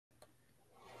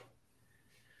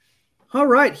All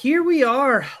right, here we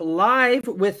are live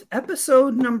with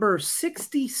episode number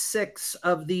 66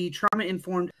 of the Trauma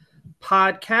Informed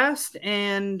podcast.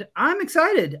 And I'm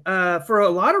excited for a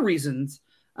lot of reasons.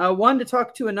 One, to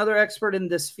talk to another expert in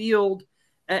this field,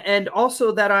 and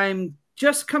also that I'm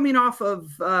just coming off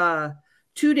of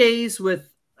 2 days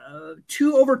with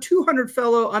over 200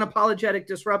 fellow unapologetic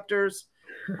disruptors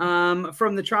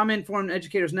from the Trauma Informed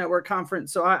Educators Network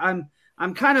conference. So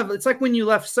I'm kind of, it's like when you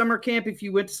left summer camp. If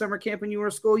you went to summer camp when you were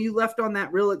in school, you left on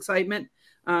that real excitement.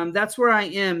 That's where I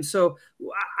am. So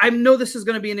I know this is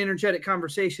going to be an energetic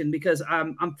conversation because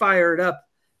I'm fired up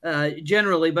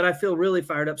generally, but I feel really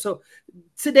fired up. So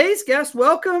today's guest,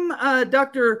 welcome,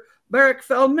 Dr.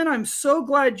 Baruch-Feldman. I'm so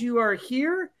glad you are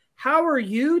here. How are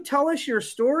you? Tell us your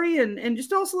story and just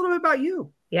tell us a little bit about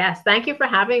you. Yes, thank you for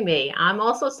having me. I'm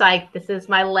also psyched. This is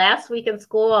my last week in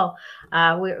school.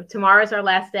 Tomorrow's our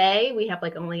last day. We have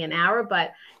like only an hour,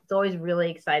 but it's always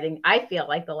really exciting. I feel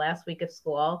like the last week of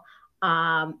school.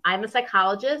 I'm a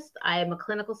psychologist. I am a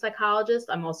clinical psychologist.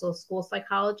 I'm also a school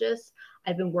psychologist.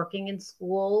 I've been working in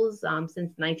schools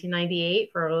since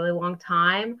 1998 for a really long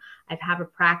time. I have a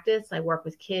practice. I work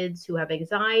with kids who have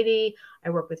anxiety. I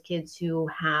work with kids who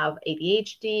have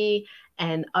ADHD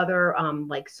and other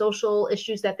like social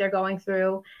issues that they're going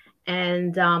through.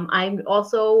 And I'm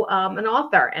also an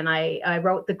author, and I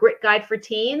wrote The Grit Guide for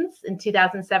Teens in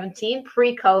 2017,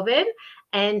 pre-COVID.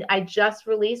 And I just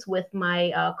released with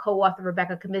my co-author,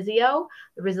 Rebecca Camizio,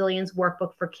 the Resilience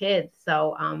Workbook for Kids.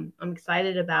 So I'm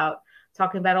excited about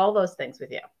talking about all those things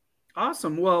with you.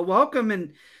 Awesome. Well, welcome.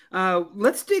 And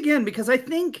let's dig in, because I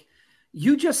think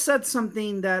you just said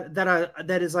something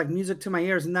that is like music to my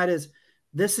ears. And that is,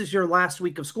 this is your last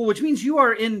week of school, which means you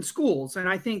are in schools. And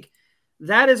I think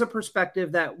that is a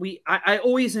perspective that I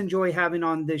always enjoy having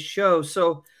on this show.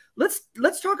 So let's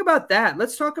talk about that.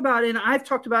 Let's talk about it. And I've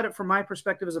talked about it from my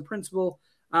perspective as a principal,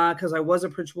 because I was a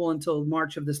principal until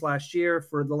March of this last year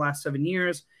for the last 7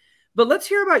 years. But let's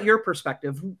hear about your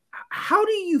perspective. How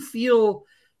do you feel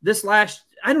this last,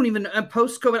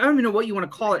 post-COVID, I don't even know what you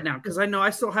want to call it now, because I know I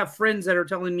still have friends that are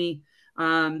telling me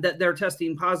that they're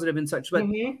testing positive and such. But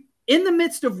in the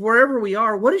midst of wherever we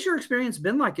are, what has your experience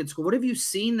been like at school? What have you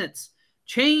seen that's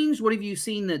changed? What have you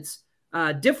seen that's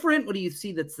different? What do you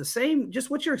see that's the same? Just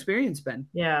what's your experience been?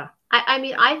 Yeah. I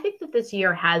mean, I think that this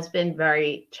year has been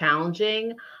very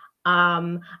challenging.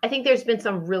 I think there's been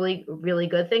some really, really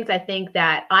good things. I think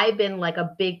that I've been like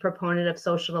a big proponent of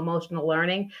social emotional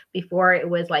learning before it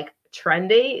was like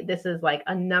trendy. This is like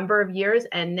a number of years.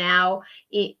 And now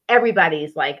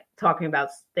everybody's like talking about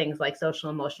things like social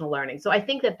emotional learning. So I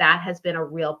think that that has been a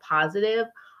real positive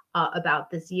about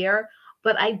this year.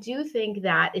 But I do think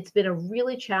that it's been a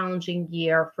really challenging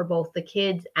year for both the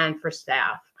kids and for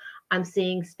staff. I'm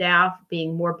seeing staff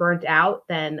being more burnt out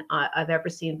than I've ever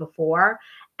seen before.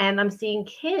 And I'm seeing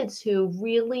kids who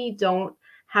really don't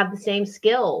have the same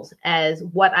skills as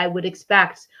what I would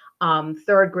expect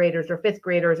third graders or fifth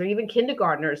graders or even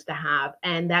kindergartners to have.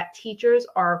 And that teachers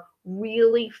are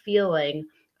really feeling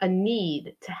a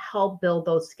need to help build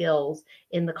those skills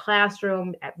in the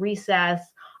classroom, at recess.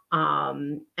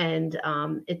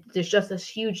 There's just this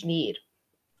huge need.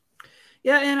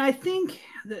 Yeah. And I think,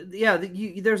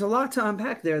 there's a lot to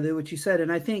unpack there, what you said.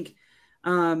 And I think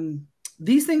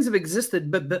these things have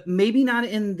existed, but maybe not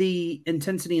in the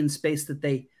intensity and space that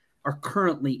they are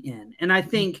currently in. And I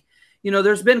think,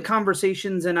 there's been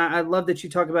conversations, and I love that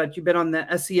you talk about, you've been on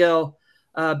the SEL,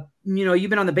 you've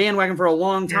been on the bandwagon for a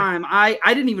long time. I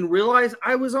didn't even realize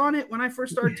I was on it when I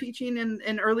first started teaching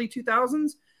in early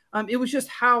 2000s. It was just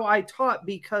how I taught,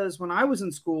 because when I was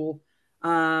in school,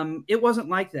 it wasn't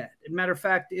like that. As a matter of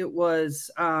fact, it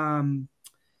was,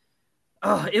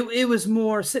 it was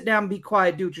more sit down, be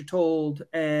quiet, do what you're told,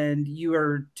 and you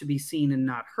are to be seen and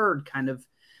not heard kind of.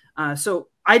 So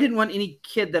I didn't want any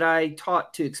kid that I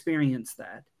taught to experience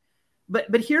that.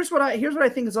 But here's what I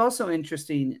think is also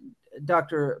interesting,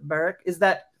 Dr. Baruch, is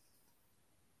that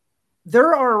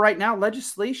there are right now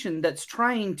legislation that's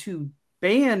trying to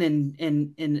ban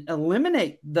and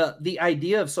eliminate the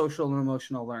idea of social and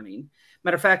emotional learning.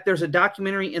 Matter of fact, there's a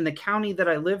documentary in the county that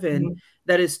I live in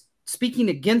that is speaking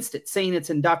against it, saying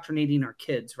it's indoctrinating our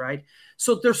kids, right?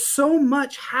 So there's so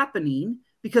much happening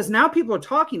because now people are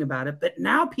talking about it, but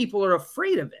now people are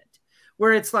afraid of it,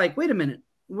 where it's like, wait a minute,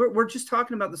 we're just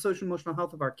talking about the social emotional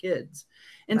health of our kids.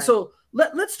 And so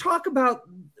let's talk about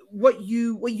what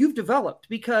you've developed,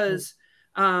 because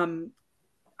I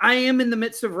am in the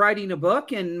midst of writing a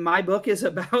book, and my book is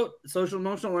about social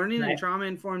emotional learning and trauma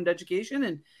informed education.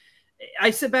 And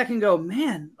I sit back and go,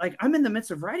 man, like I'm in the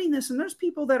midst of writing this, and there's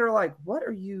people that are like, what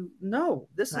are you? No,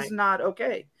 this is not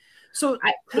okay. So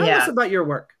tell us about your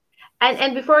work.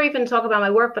 And before I even talk about my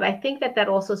work, but I think that that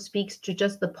also speaks to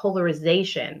just the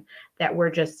polarization that we're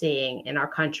just seeing in our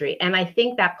country. And I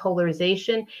think that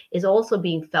polarization is also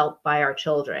being felt by our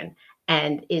children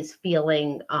and is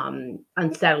feeling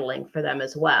unsettling for them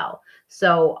as well.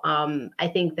 So I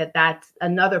think that that's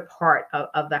another part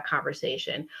of that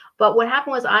conversation. But what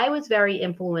happened was I was very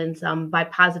influenced by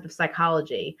positive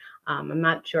psychology. I'm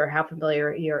not sure how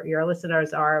familiar your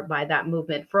listeners are by that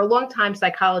movement. For a long time,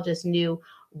 psychologists knew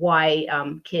why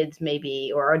kids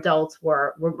maybe or adults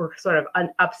were sort of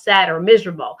upset or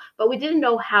miserable, but we didn't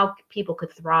know how people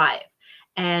could thrive.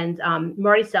 And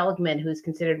Marty Seligman, who's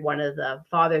considered one of the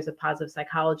fathers of positive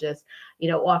psychologists,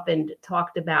 often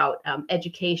talked about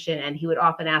education, and he would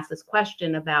often ask this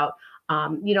question about,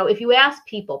 if you ask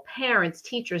people, parents,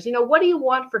 teachers, what do you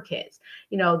want for kids?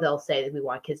 They'll say that we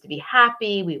want kids to be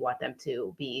happy. We want them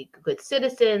to be good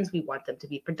citizens. We want them to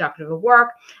be productive at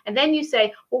work. And then you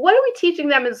say, well, what are we teaching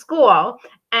them in school?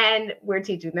 And we're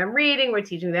teaching them reading. We're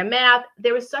teaching them math.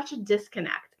 There was such a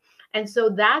disconnect. And so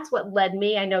that's what led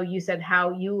me. I know you said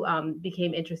how you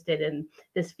became interested in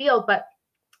this field, but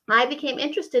I became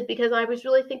interested because I was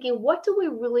really thinking, what do we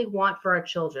really want for our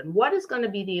children? What is going to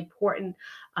be the important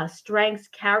strengths,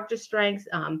 character strengths,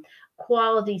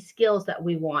 quality skills that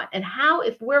we want? And how,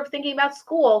 if we're thinking about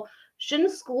school,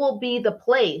 shouldn't school be the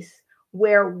place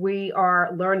where we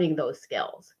are learning those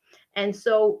skills? And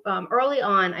so early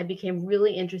on, I became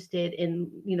really interested in,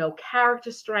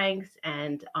 character strengths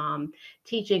and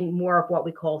teaching more of what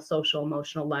we call social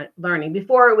emotional learning.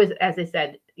 Before it was, as I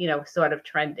said, sort of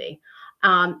trendy.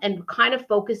 And kind of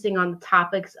focusing on the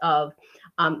topics of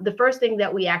the first thing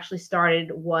that we actually started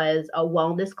was a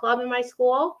wellness club in my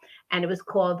school, and it was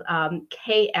called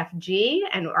KFG,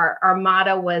 and our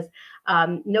motto was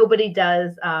nobody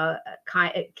does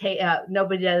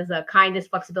kindness,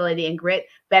 flexibility, and grit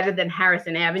better than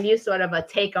Harrison Avenue, sort of a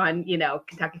take on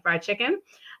Kentucky Fried Chicken.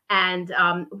 And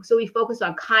so we focused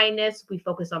on kindness, we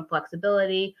focused on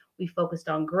flexibility, we focused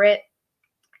on grit.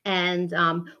 And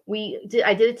I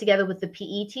did it together with the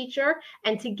PE teacher,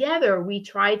 and together we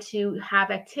tried to have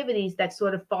activities that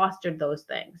sort of fostered those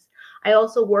things. I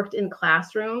also worked in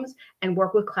classrooms and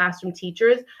worked with classroom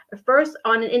teachers, first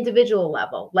on an individual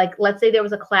level. Like, let's say there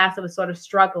was a class that was sort of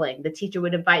struggling. The teacher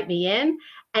would invite me in,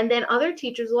 and then other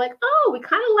teachers were like, oh, we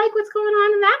kind of like what's going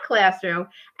on in that classroom.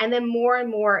 And then more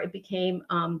and more it became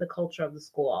the culture of the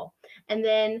school. And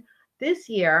then this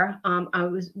year,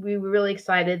 we were really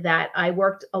excited that I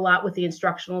worked a lot with the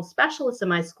instructional specialists in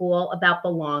my school about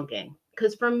belonging.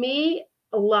 Because for me,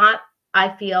 a lot,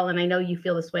 I feel, and I know you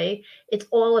feel this way, it's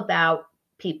all about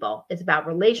people. It's about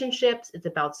relationships. It's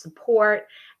about support.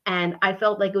 And I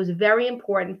felt like it was very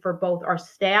important for both our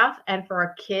staff and for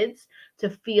our kids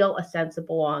to feel a sense of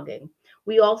belonging.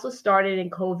 We also started in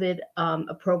COVID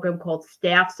a program called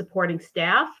Staff Supporting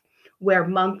Staff, where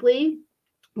monthly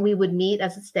we would meet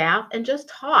as a staff and just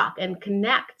talk and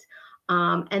connect.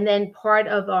 And then part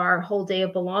of our whole day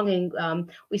of belonging,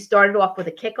 we started off with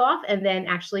a kickoff. And then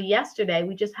actually yesterday,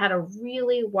 we just had a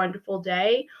really wonderful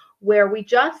day where we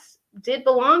just did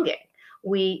belonging.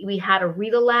 We had a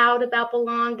read aloud about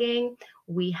belonging.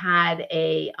 We had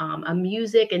a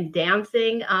music and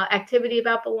dancing activity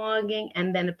about belonging,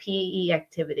 and then a PE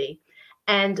activity.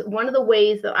 And one of the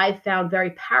ways that I found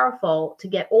very powerful to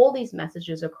get all these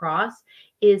messages across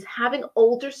is having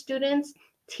older students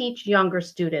teach younger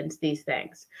students these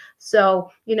things. So,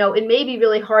 it may be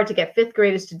really hard to get fifth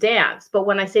graders to dance, but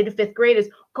when I say to fifth graders,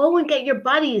 go and get your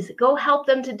buddies, go help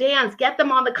them to dance, get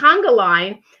them on the conga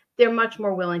line, they're much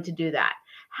more willing to do that.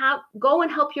 Go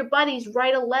and help your buddies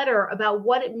write a letter about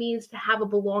what it means to have a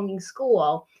belonging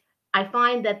school. I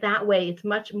find that way it's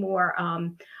much more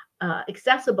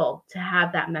accessible to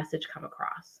have that message come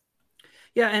across.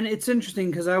 Yeah, and it's interesting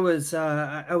because I was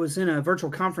in a virtual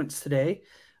conference today,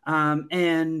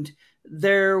 and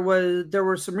there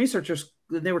were some researchers.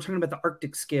 They were talking about the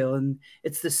Arctic scale, and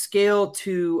it's the scale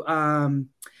to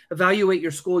evaluate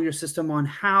your school, your system on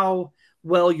how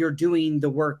well you're doing the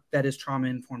work that is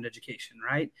trauma-informed education,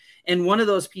 right? And one of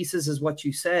those pieces is what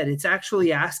you said. It's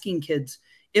actually asking kids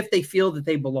if they feel that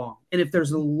they belong, and if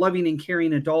there's a loving and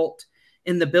caring adult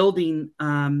in the building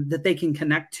that they can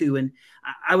connect to. And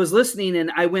I was listening,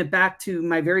 and I went back to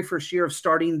my very first year of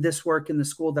starting this work in the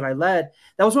school that I led.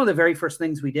 That was one of the very first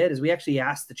things we did, is we actually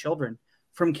asked the children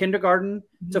from kindergarten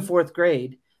to fourth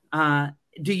grade,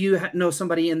 do you know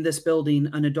somebody in this building,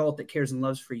 an adult that cares and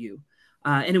loves for you?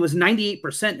 And it was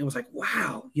 98%. It was like,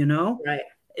 wow, Right.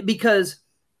 Because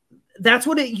that's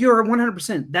what you're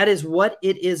 100%. That is what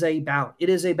it is about. It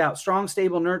is about strong,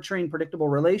 stable, nurturing, predictable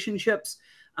relationships.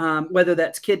 Whether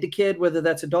that's kid to kid, whether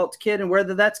that's adult to kid, and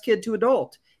whether that's kid to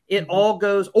adult. It all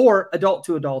goes, or adult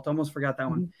to adult, almost forgot that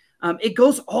one. It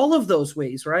goes all of those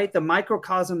ways, right? The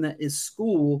microcosm that is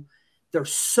school,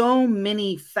 there's so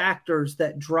many factors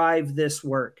that drive this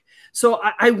work. So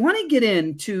I want to get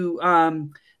into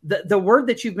the word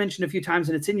that you've mentioned a few times,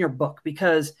 and it's in your book,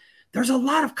 because there's a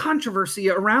lot of controversy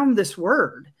around this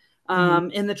word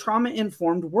in the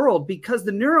trauma-informed world, because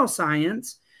the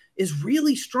neuroscience is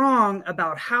really strong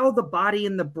about how the body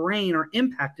and the brain are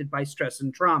impacted by stress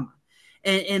and trauma.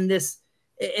 And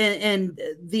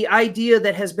the idea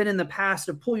that has been in the past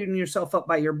of pulling yourself up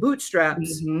by your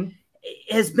bootstraps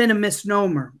has been a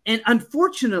misnomer. And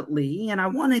unfortunately, and I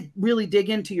want to really dig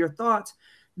into your thoughts,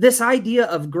 this idea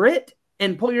of grit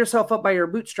and pull yourself up by your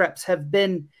bootstraps have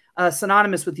been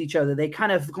synonymous with each other. They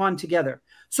kind of gone together.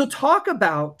 So talk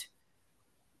about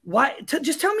why,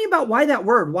 just tell me about why that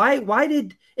word, why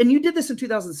did, and you did this in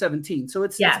 2017. So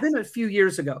it's been a few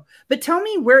years ago, but tell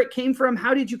me where it came from.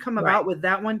 How did you come about with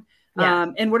that one?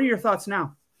 And what are your thoughts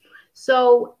now?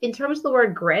 So in terms of the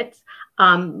word grit,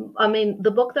 I mean,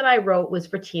 the book that I wrote was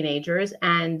for teenagers,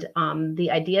 and the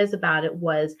ideas about it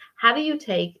was, how do you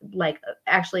take, like,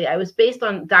 actually, I was based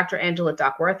on Dr. Angela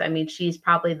Duckworth. I mean, she's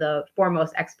probably the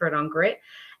foremost expert on grit.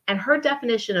 And her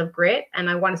definition of grit, and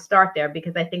I want to start there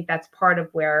because I think that's part of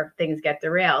where things get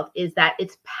derailed, is that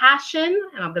it's passion,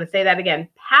 and I'm going to say that again,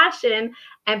 passion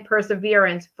and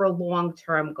perseverance for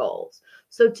long-term goals.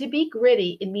 So to be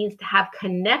gritty, it means to have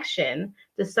connection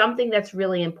to something that's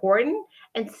really important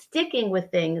and sticking with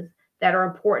things that are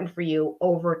important for you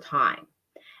over time.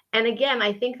 And again,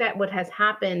 I think that what has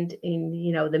happened in,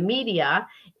 the media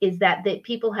is that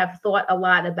people have thought a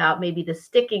lot about maybe the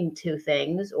sticking to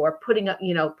things or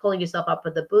pulling yourself up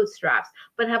with the bootstraps,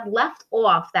 but have left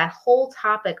off that whole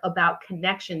topic about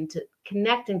connecting to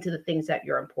the things that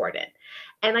you're important.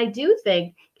 And I do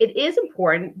think it is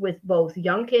important with both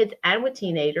young kids and with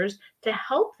teenagers to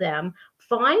help them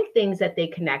find things that they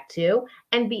connect to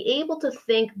and be able to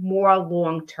think more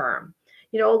long term.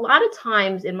 A lot of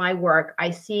times in my work,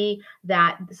 I see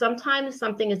that sometimes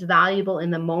something is valuable in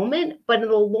the moment, but in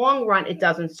the long run, it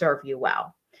doesn't serve you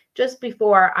well. Just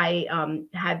before I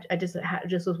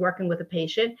just was working with a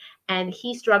patient, and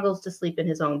he struggles to sleep in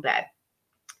his own bed.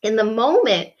 In the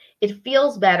moment, it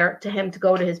feels better to him to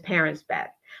go to his parents'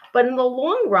 bed. But in the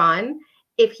long run,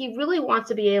 if he really wants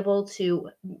to be able to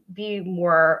be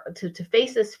more, to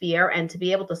face this fear and to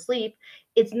be able to sleep,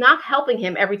 it's not helping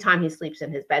him every time he sleeps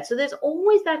in his bed. So there's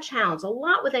always that challenge, a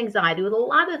lot with anxiety, with a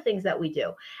lot of things that we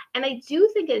do. And I do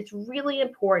think it's really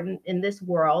important in this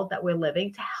world that we're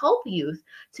living to help youth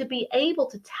to be able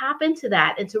to tap into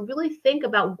that and to really think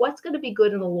about what's going to be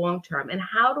good in the long term and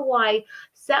how do I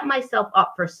set myself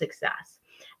up for success.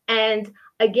 And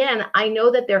again, I know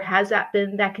that there has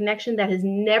been that connection. That has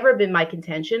never been my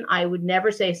contention. I would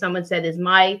never say, someone said, is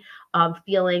my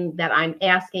feeling that I'm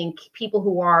asking people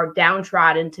who are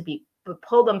downtrodden to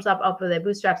pull themselves up with their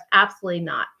bootstraps. Absolutely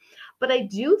not. But I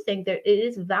do think that it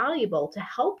is valuable to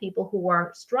help people who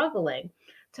are struggling,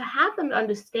 to have them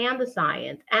understand the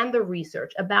science and the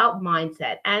research about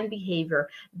mindset and behavior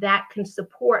that can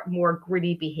support more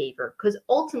gritty behavior, because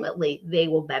ultimately they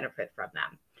will benefit from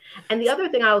them. And the other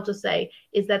thing I will just say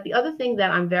is that the other thing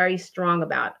that I'm very strong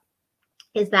about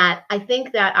is that I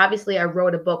think that obviously I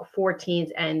wrote a book for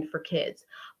teens and for kids,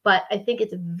 but I think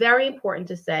it's very important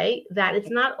to say that it's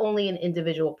not only an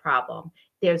individual problem.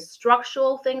 There's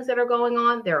structural things that are going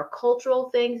on. There are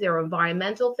cultural things. There are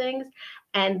environmental things,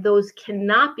 and those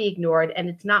cannot be ignored. And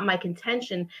it's not my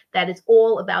contention that it's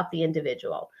all about the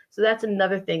individual. So that's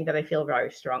another thing that I feel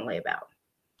very strongly about.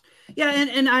 Yeah,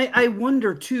 and I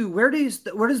wonder too, where does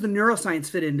the neuroscience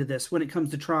fit into this when it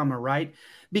comes to trauma, right?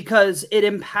 Because it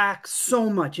impacts so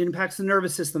much. It impacts the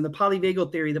nervous system, the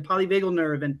polyvagal theory, the polyvagal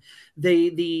nerve, and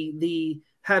the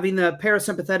having the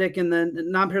parasympathetic and the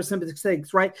non-parasympathetic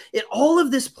states, right? All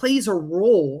of this plays a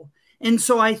role. And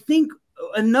so I think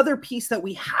another piece that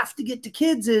we have to get to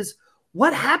kids is,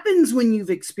 what happens when you've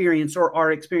experienced or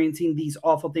are experiencing these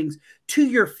awful things to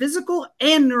your physical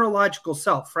and neurological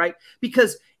self, right?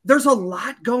 Because there's a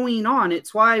lot going on.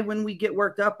 It's why when we get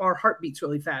worked up, our heart beats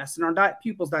really fast and our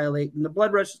pupils dilate and the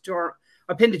blood rushes to our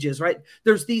appendages, right?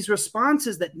 There's these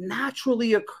responses that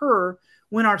naturally occur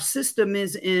when our system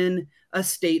is in a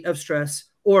state of stress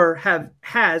or have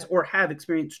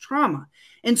experienced trauma.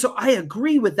 And so I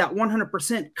agree with that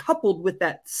 100%, coupled with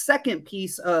that second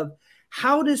piece of,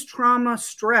 how does trauma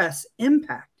stress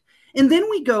impact? And then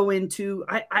we go into,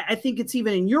 I think it's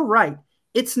even, and you're right,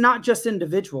 it's not just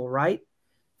individual, right?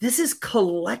 This is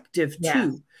collective too.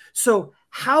 Yes. So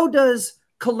how does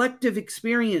collective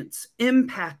experience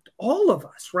impact all of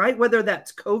us, right? Whether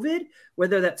that's COVID,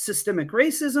 whether that's systemic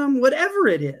racism, whatever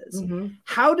it is,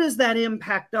 how does that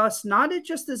impact us? Not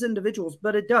just as individuals,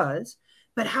 but it does.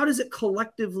 But how does it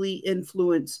collectively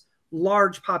influence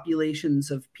large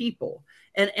populations of people?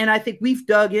 And I think we've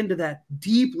dug into that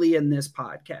deeply in this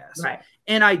podcast. Right.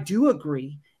 And I do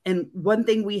agree. And one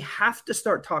thing we have to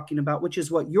start talking about, which is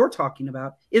what you're talking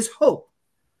about, is hope,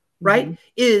 right?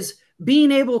 Is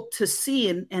being able to see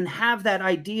and have that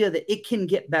idea that it can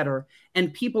get better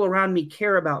and people around me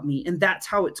care about me. And that's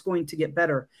how it's going to get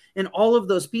better. And all of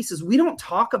those pieces, we don't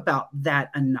talk about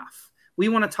that enough. We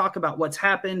want to talk about what's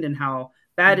happened and how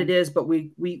bad it is, but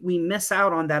we miss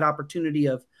out on that opportunity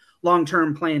of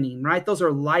long-term planning, right? Those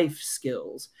are life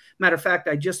skills. Matter of fact,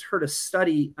 I just heard a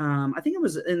study, I think it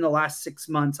was in the last 6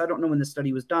 months. I don't know when the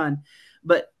study was done,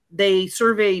 but they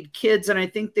surveyed kids, and I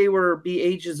think they were be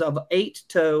ages of 8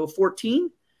 to 14.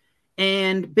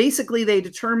 And basically they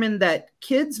determined that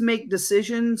kids make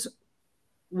decisions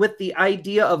with the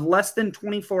idea of less than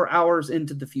 24 hours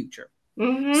into the future.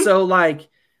 So like,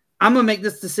 I'm going to make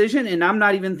this decision and I'm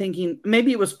not even thinking,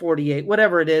 maybe it was 48,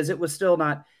 whatever it is. It was still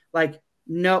not like,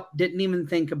 nope, didn't even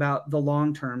think about the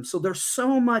long term. So there's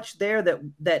so much there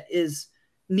that is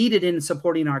needed in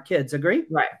supporting our kids. Agree?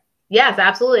 Right. Yes,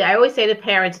 absolutely. I always say to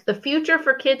parents, the future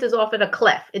for kids is often a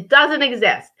cliff. It doesn't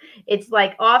exist. It's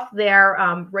like off their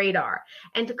radar.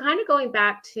 And to kind of going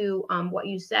back to what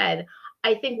you said,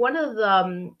 I think one of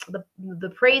the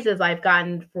praises I've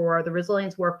gotten for the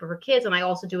resilience work for kids, and I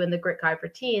also do in the Grit Guide for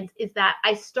Teens, is that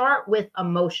I start with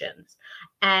emotions.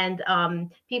 And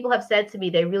people have said to me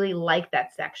they really like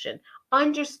that section.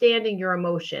 Understanding your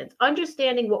emotions,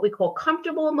 understanding what we call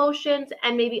comfortable emotions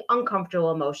and maybe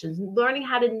uncomfortable emotions, learning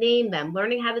how to name them,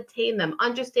 learning how to tame them,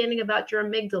 understanding about your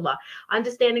amygdala,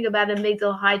 understanding about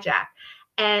amygdala hijack.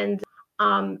 And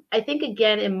I think,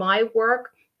 again, in my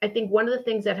work, I think one of the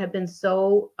things that have been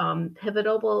so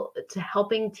pivotal to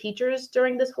helping teachers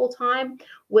during this whole time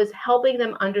was helping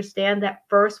them understand that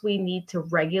first we need to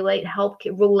regulate, help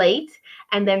relate,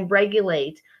 and then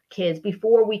regulate kids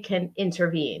before we can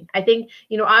intervene. I think,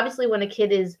 obviously when a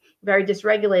kid is very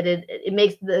dysregulated, it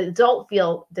makes the adult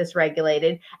feel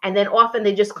dysregulated. And then often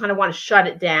they just kind of want to shut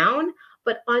it down.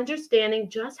 But understanding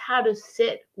just how to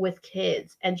sit with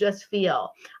kids and just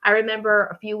feel. I remember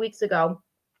a few weeks ago,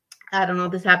 I don't know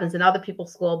if this happens in other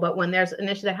people's school, but when there's an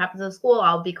issue that happens in school,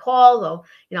 I'll be called,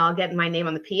 I'll get my name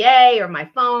on the PA or my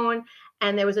phone.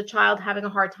 And there was a child having a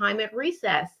hard time at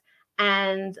recess.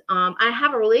 And I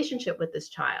have a relationship with this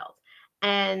child.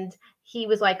 And he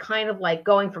was like, kind of like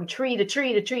going from tree to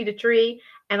tree to tree to tree.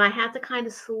 And I had to kind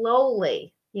of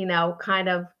slowly, kind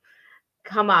of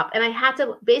come up. And I had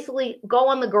to basically go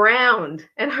on the ground.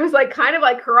 And I was like, kind of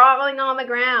like crawling on the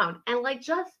ground and like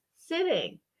just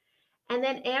sitting. And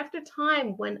then after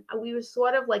time, when we were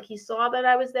sort of like, he saw that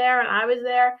I was there and I was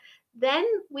there, then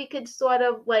we could sort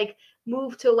of like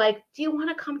move to like, do you want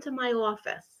to come to my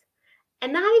office?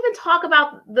 And not even talk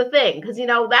about the thing, because,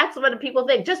 that's what people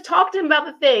think. Just talk to him about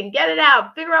the thing, get it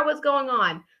out, figure out what's going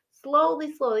on.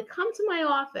 Slowly, come to my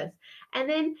office. And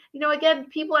then, again,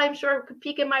 people I'm sure could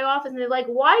peek in my office and they're like,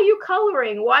 why are you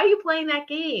coloring? Why are you playing that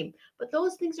game? But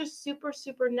those things are super,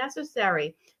 super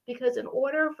necessary, because in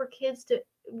order for kids to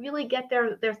really get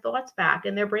their thoughts back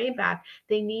and their brain back,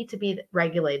 they need to be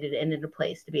regulated and in a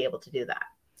place to be able to do that.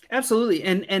 Absolutely.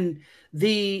 And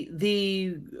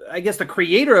the I guess the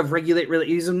creator of Regulate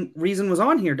Reason was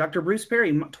on here, Dr. Bruce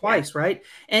Perry, twice, right?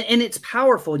 And it's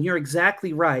powerful. And you're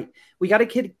exactly right. We've got to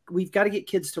get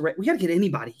kids to, we got to get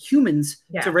anybody, humans,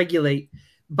 to regulate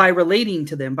by relating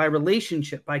to them, by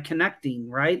relationship, by connecting,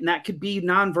 right? And that could be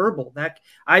nonverbal. That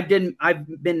I've been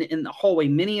in the hallway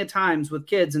many a times with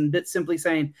kids and simply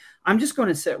saying, I'm just going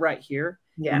to sit right here.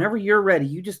 Yeah. Whenever you're ready,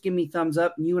 you just give me thumbs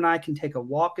up and you and I can take a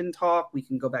walk and talk. We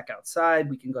can go back outside.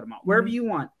 We can go to wherever you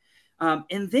want.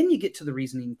 And then you get to the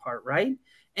reasoning part, right?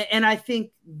 And I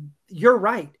think you're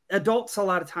right. Adults a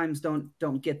lot of times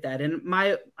don't get that. And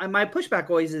my pushback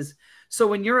always is, so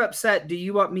when you're upset, do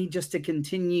you want me just to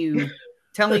continue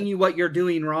telling you what you're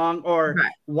doing wrong or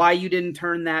why you didn't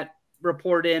turn that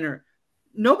report in? Or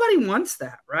nobody wants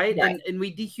that, right? And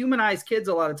we dehumanize kids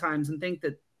a lot of times and think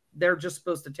that they're just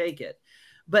supposed to take it.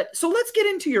 But so let's get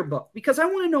into your book, because I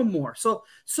want to know more. So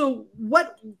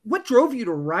what drove you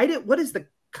to write it? What's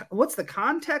the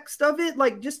context of it?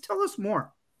 Like, just tell us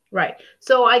more. Right.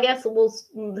 So I guess we'll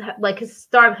like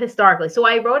start historically. So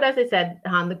I wrote, as I said,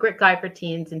 the Grit Guide for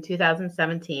Teens in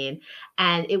 2017.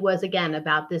 And it was, again,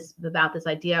 about this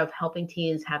idea of helping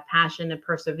teens have passion and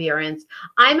perseverance.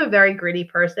 I'm a very gritty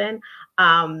person,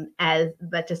 as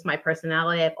that's just my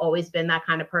personality. I've always been that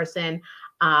kind of person.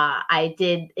 I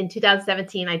did in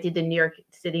 2017, I did the New York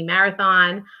City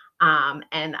Marathon.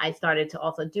 And I started to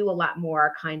also do a lot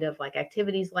more kind of like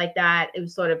activities like that. It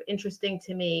was sort of interesting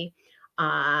to me.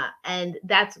 And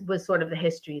that was sort of the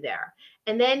history there.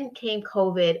 And then came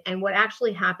COVID. And what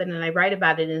actually happened, and I write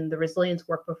about it in the Resilience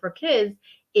Workbook for Kids,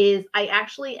 is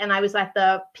and I was at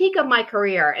the peak of my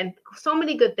career and so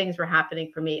many good things were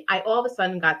happening for me. I all of a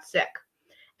sudden got sick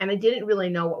and I didn't really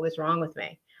know what was wrong with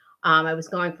me. I was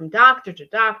going from doctor to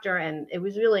doctor and it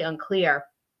was really unclear.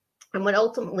 And what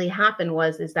ultimately happened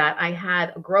is that I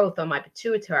had a growth on my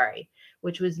pituitary,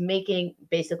 which was making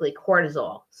basically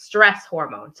cortisol, stress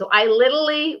hormone. So I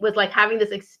literally was like having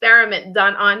this experiment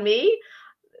done on me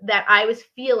that I was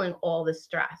feeling all this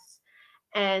stress.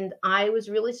 And I was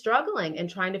really struggling and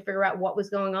trying to figure out what was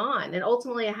going on. And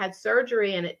ultimately I had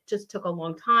surgery and it just took a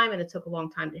long time and it took a long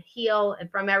time to heal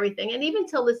and from everything. And even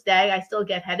till this day, I still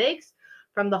get headaches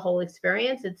from the whole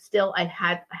experience. It's still,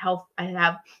 my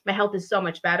health is so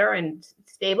much better and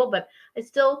stable, but I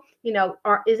still,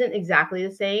 isn't exactly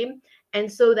the same.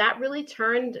 And so that really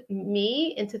turned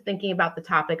me into thinking about the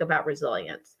topic about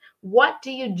resilience. What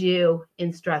do you do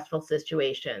in stressful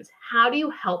situations? How do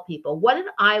you help people? What did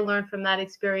I learn from that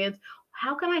experience?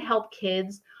 How can I help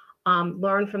kids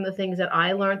learn from the things that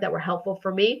I learned that were helpful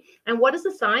for me? And what does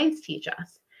the science teach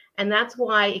us? And that's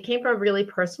why it came from a really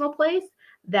personal place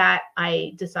that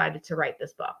I decided to write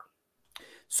this book.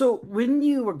 So when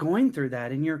you were going through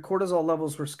that and your cortisol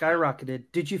levels were skyrocketed,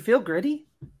 did you feel gritty?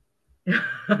 No.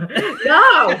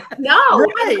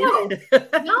 Right.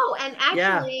 No. And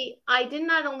actually, yeah. I did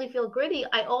not only feel gritty,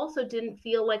 I also didn't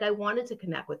feel like I wanted to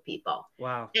connect with people.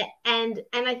 Wow. And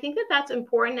I think that that's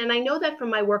important. And I know that from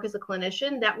my work as a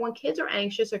clinician, that when kids are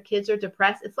anxious or kids are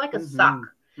depressed, it's like a suck.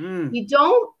 You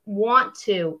don't want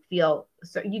to feel,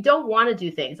 you don't want to do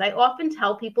things. I often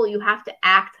tell people you have to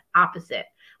act opposite.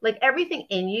 Like everything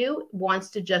in you wants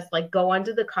to just like go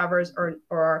under the covers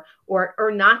or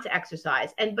not to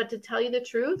exercise. But to tell you the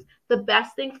truth, the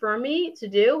best thing for me to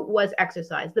do was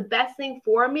exercise. The best thing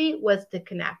for me was to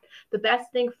connect. The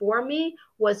best thing for me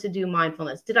was to do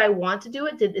mindfulness. Did I want to do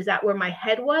it? Is that where my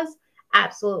head was?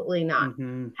 Absolutely not.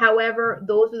 However,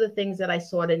 those are the things that I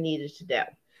sort of needed to do.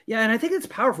 Yeah. And I think it's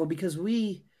powerful because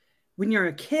when you're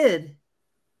a kid,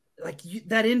 like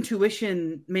that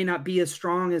intuition may not be as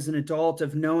strong as an adult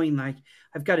of knowing like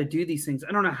I've got to do these things.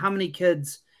 I don't know how many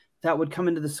kids that would come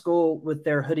into the school with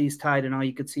their hoodies tied and all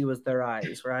you could see was their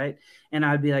eyes, right? And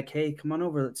I'd be like, hey, come on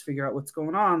over, let's figure out what's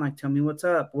going on. Like, tell me what's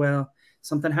up. Well,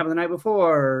 something happened the night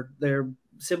before, or their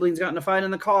siblings got in a fight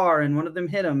in the car and one of them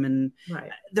hit them. And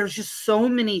there's just so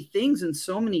many things and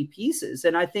so many pieces.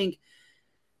 And I think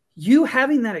you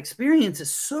having that experience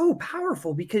is so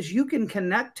powerful because you can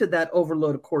connect to that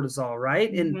overload of cortisol,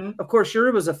 right? And of course, sure,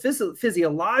 it was a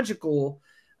physiological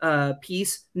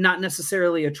piece, not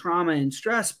necessarily a trauma and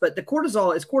stress, but the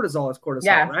cortisol is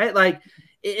cortisol, right? Like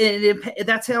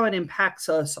that's how it impacts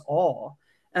us all.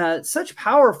 Such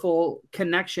powerful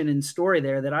connection and story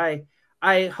there that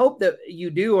I hope that you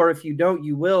do, or if you don't,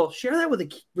 you will share that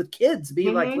with kids.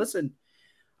 Be like, listen,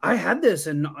 I had this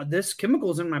and this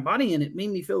chemicals in my body and it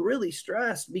made me feel really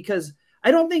stressed, because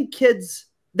I don't think kids,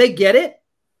 they get it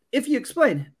if you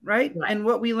explain it, right? And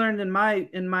what we learned in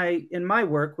my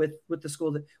work with the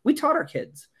school, that we taught our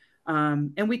kids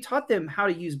and we taught them how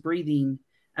to use breathing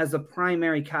as a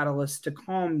primary catalyst to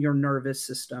calm your nervous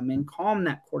system and calm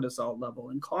that cortisol level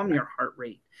and calm your heart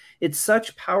rate. It's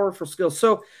such powerful skills.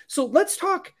 So let's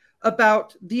talk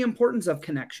about the importance of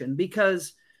connection,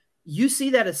 because you see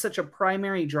that as such a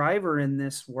primary driver in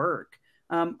this work.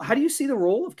 How do you see the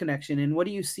role of connection, and what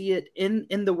do you see it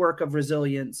in the work of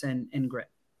resilience and grit?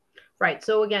 Right.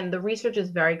 So again, the research is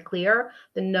very clear.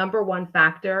 The number one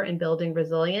factor in building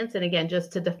resilience, and again,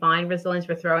 just to define resilience,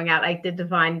 we're throwing out, I did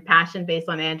define passion based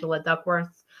on Angela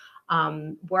Duckworth's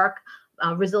work.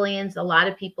 Resilience, a lot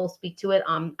of people speak to it.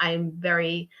 I'm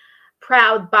very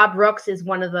proud. Bob Brooks is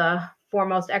one of the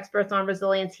foremost experts on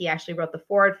resilience. He actually wrote the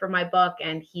foreword for my book,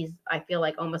 and he's, I feel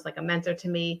like, almost like a mentor to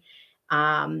me.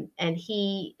 And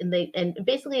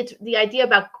basically it's the idea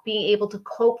about being able to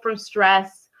cope from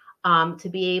stress, to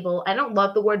be able, I don't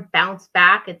love the word bounce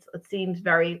back. It seems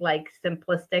very like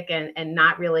simplistic and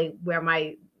not really where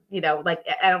my, like,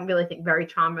 I don't really think very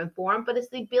trauma informed, but it's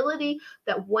the ability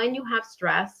that when you have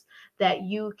stress, that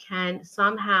you can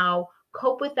somehow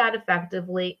cope with that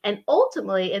effectively, and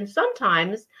ultimately, and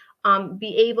sometimes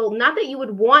be able, not that you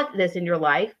would want this in your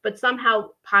life, but somehow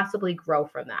possibly grow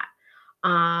from that.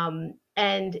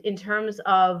 And in terms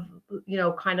of,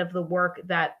 kind of the work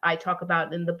that I talk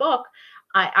about in the book,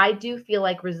 I do feel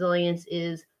like resilience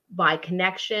is by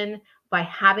connection, by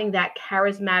having that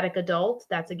charismatic adult.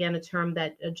 That's again a term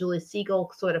that Julia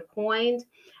Siegel sort of coined,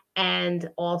 and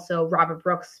also Robert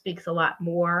Brooks speaks a lot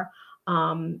more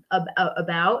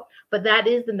about. But that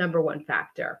is the number one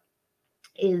factor,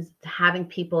 is having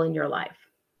people in your life.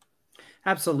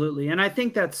 Absolutely. And I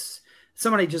think that's,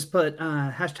 somebody just put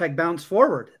hashtag bounce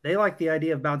forward. They like the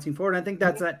idea of bouncing forward. I think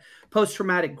that's that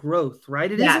post-traumatic growth,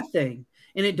 right? It is a thing,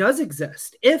 and it does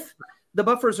exist if the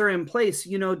buffers are in place.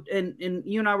 You know, and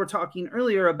you and I were talking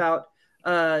earlier about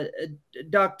Dr.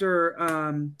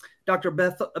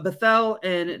 Bethel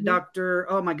and Dr.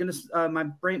 Oh my goodness, my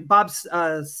brain, Bob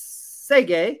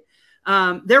Sege,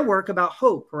 their work about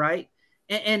hope, right?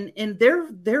 And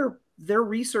their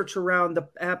research around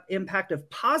the impact of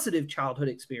positive childhood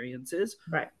experiences,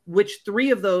 right, which 3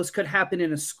 of those could happen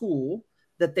in a school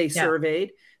that they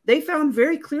surveyed. They found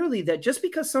very clearly that just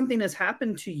because something has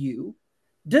happened to you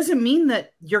doesn't mean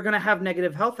that you're going to have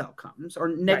negative health outcomes or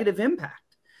negative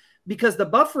impact. Because the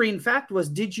buffering fact was,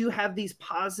 did you have these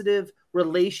positive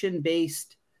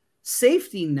relation-based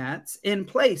safety nets in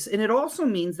place? And it also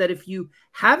means that if you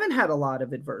haven't had a lot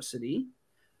of adversity,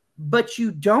 but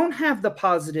you don't have the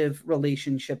positive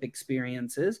relationship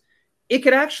experiences, it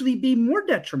could actually be more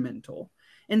detrimental.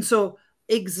 And so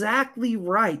exactly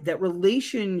right, that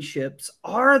relationships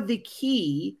are the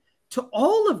key to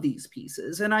all of these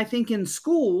pieces. And I think in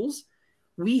schools,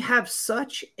 we have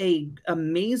such an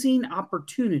amazing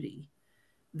opportunity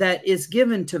that is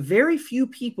given to very few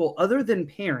people other than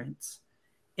parents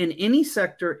in any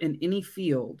sector, in any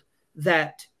field,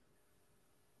 that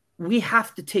we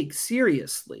have to take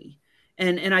seriously.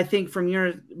 And I think from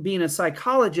your being a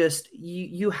psychologist,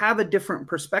 you have a different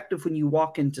perspective when you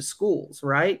walk into schools,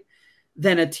 right?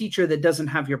 Than a teacher that doesn't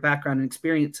have your background and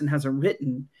experience and hasn't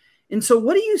written. And so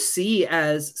what do you see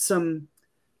as some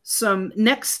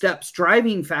next steps,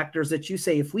 driving factors that you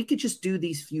say, if we could just do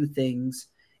these few things,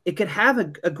 it could have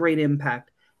a great impact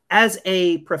as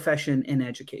a profession in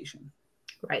education?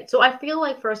 Right. So I feel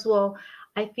like, first of all,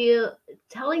 I feel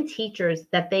telling teachers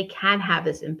that they can have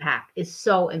this impact is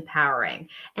so empowering,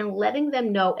 and letting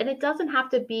them know. And it doesn't have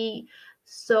to be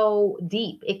so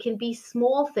deep. It can be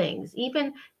small things,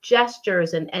 even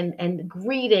gestures and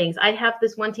greetings. I have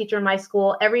this one teacher in my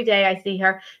school. Every day I see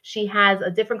her, she has a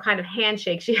different kind of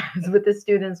handshake she has with the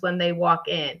students when they walk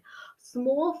in.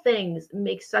 Small things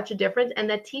make such a difference, and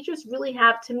that teachers really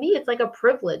have, to me, it's like a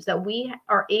privilege that we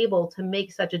are able to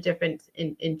make such a difference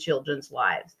in children's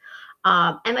lives.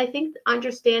 And I think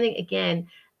understanding, again,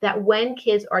 that when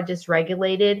kids are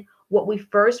dysregulated, what we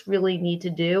first really need to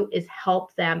do is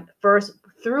help them first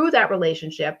through that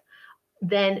relationship,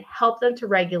 then help them to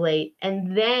regulate,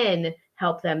 and then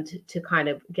help them to kind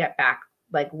of get back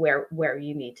like where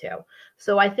you need to.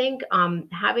 So I think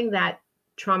having that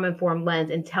trauma-informed lens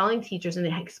and telling teachers and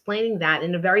explaining that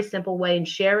in a very simple way and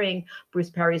sharing Bruce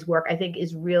Perry's work, I think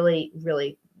is really,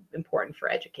 really important for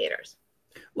educators.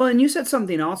 Well, and you said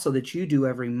something also that you do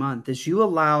every month is you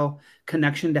allow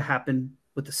connection to happen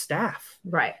with the staff.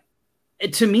 Right.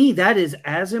 To me, that is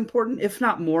as important, if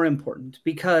not more important,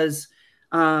 because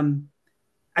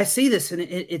I see this, and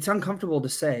it's uncomfortable to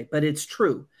say, but it's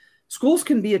true. Schools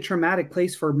can be a traumatic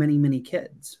place for many, many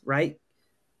kids, right?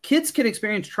 Kids can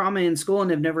experience trauma in school and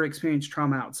have never experienced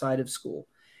trauma outside of school.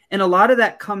 And a lot of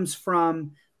that comes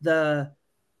from the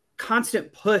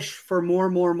constant push for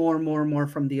more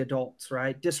from the adults,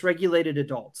 right? Dysregulated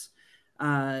adults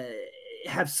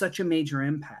have such a major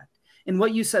impact. And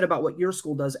what you said about what your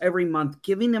school does every month,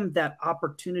 giving them that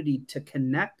opportunity to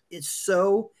connect, is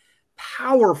so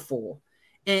powerful.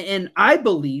 And I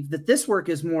believe that this work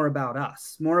is more about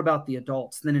us, more about the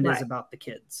adults than it is about the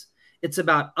kids. It's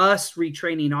about us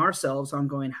retraining ourselves on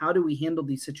going, how do we handle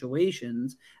these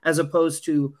situations, as opposed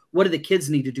to what do the kids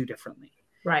need to do differently?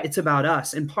 Right. It's about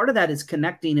us. And part of that is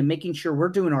connecting and making sure we're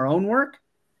doing our own work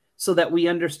so that we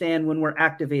understand when we're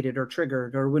activated or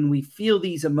triggered, or when we feel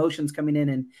these emotions coming in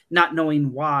and not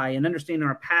knowing why, and understanding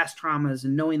our past traumas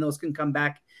and knowing those can come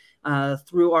back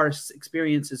through our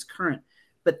experiences current.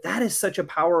 But that is such a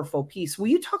powerful piece. Will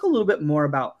you talk a little bit more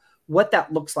about what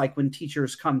that looks like when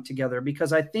teachers come together?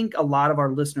 Because I think a lot of our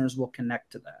listeners will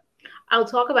connect to that. I'll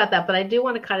talk about that, but I do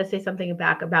want to kind of say something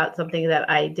back about something that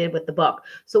I did with the book.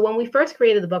 So when we first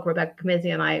created the book, Rebecca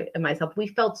Camizzi and I and myself, we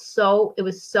felt it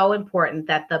was so important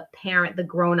that the parent, the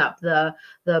grown-up, the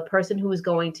person who was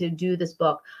going to do this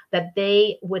book, that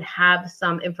they would have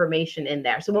some information in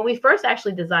there. So when we first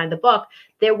actually designed the book,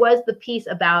 there was the piece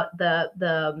about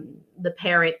the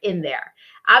parent in there.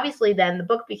 Obviously, then the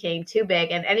book became too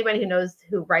big, and anybody who knows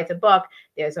who writes a book,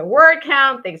 there's a word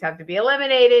count, things have to be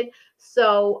eliminated.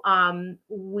 So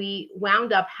we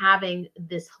wound up having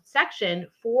this section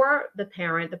for the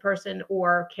parent, the person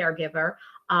or caregiver,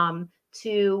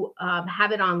 to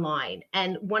have it online.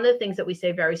 And one of the things that we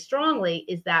say very strongly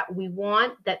is that we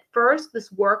want that first,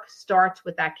 this work starts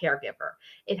with that caregiver.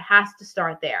 It has to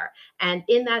start there. And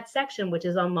in that section, which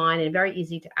is online and very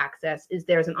easy to access,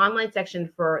 there's an online section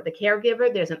for the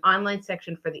caregiver. There's an online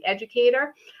section for the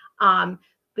educator.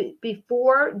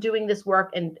 Before doing this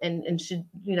work and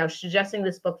suggesting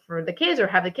this book for the kids or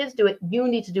have the kids do it, you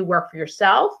need to do work for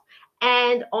yourself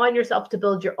and on yourself to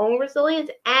build your own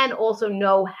resilience, and also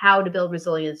know how to build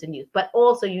resilience in youth. But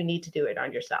also you need to do it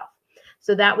on yourself.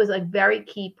 So that was a very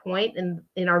key point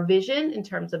in our vision in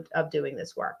terms of doing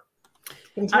this work.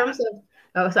 In terms of,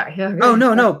 oh, sorry. Oh,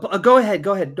 no. Go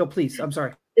ahead. No, please. I'm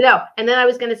sorry. No. And then I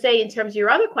was going to say, in terms of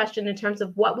your other question, in terms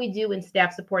of what we do in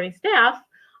staff supporting staff,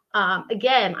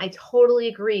 again, I totally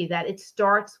agree that it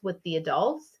starts with the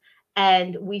adults.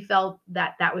 And we felt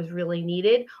that that was really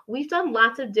needed. We've done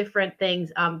lots of different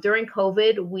things. During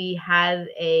COVID, we had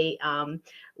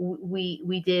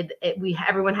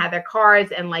everyone had their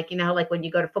cards, and like when you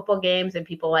go to football games and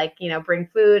people bring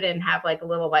food and have like a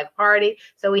little party.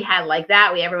 So we had like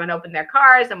that. Everyone opened their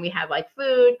cards and we had like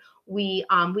food. We've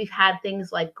had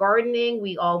things like gardening.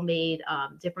 We all made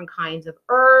different kinds of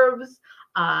herbs.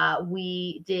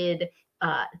 We did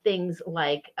things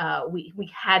like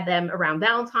we had them around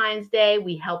Valentine's Day.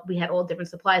 We had all different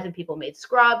supplies and people made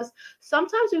scrubs.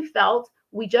 Sometimes we felt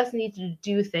we just needed to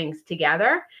do things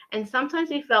together, and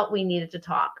sometimes we felt we needed to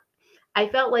talk. I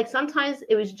felt like sometimes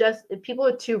it was just people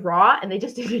were too raw and they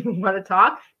just didn't even want to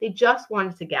talk. They just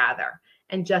wanted to gather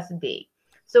and just be.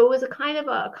 So it was a kind of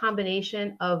a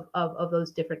combination of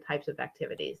those different types of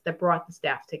activities that brought the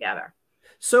staff together.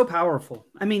 So powerful.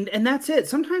 I mean, and that's it.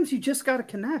 Sometimes you just got to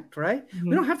connect, right? Mm-hmm.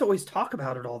 We don't have to always talk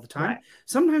about it all the time. Right.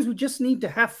 Sometimes we just need to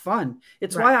have fun.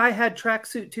 It's why I had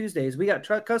Tracksuit Tuesdays. We got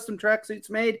custom tracksuits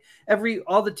made.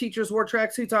 All the teachers wore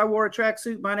tracksuits. I wore a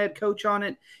tracksuit. Mine had Coach on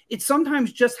it. It's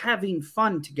sometimes just having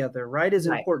fun together, right, is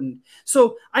important.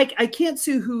 So I can't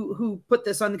see who put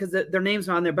this on because their name's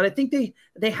not on there, but I think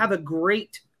they have a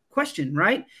great question,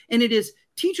 right? And it is,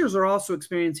 teachers are also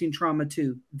experiencing trauma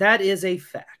too. That is a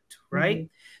fact. Right?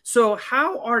 Mm-hmm. So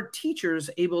how are teachers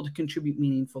able to contribute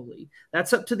meaningfully?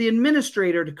 That's up to the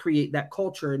administrator to create that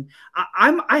culture. And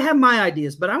I have my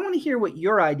ideas, but I want to hear what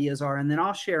your ideas are, and then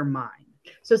I'll share mine.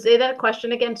 So say that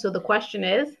question again. So the question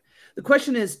is? The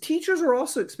question is, teachers are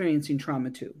also experiencing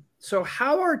trauma too. So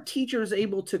how are teachers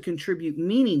able to contribute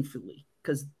meaningfully?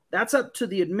 Because that's up to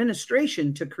the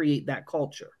administration to create that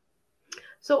culture.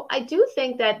 So I do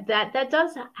think that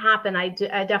does happen. I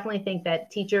definitely think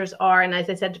that teachers are, and as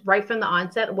I said, right from the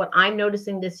onset, what I'm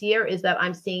noticing this year is that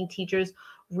I'm seeing teachers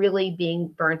really being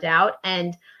burnt out.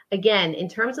 And again, in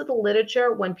terms of the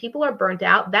literature, when people are burnt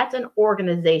out, that's an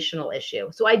organizational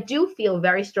issue. So I do feel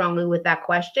very strongly with that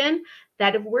question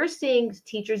that if we're seeing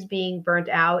teachers being burnt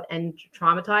out and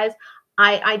traumatized,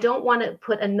 I don't want to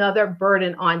put another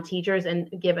burden on teachers and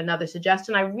give another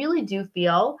suggestion. I really do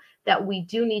feel that we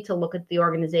do need to look at the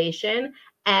organization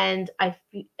and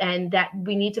that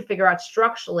we need to figure out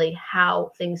structurally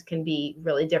how things can be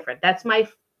really different. That's my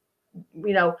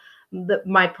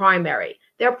primary.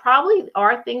 There probably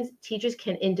are things teachers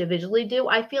can individually do.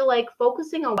 I feel like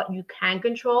focusing on what you can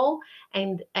control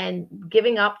and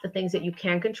giving up the things that you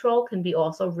can control can be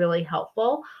also really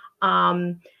helpful.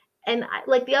 And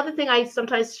like the other thing I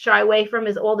sometimes shy away from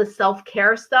is all the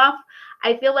self-care stuff.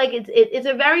 I feel like it's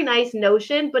a very nice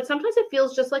notion, but sometimes it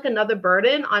feels just like another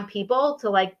burden on people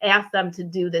to like ask them to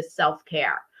do this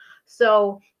self-care.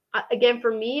 So again,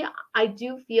 for me, I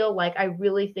do feel like I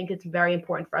really think it's very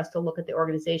important for us to look at the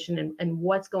organization and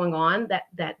what's going on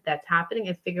that's happening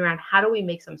and figure out how do we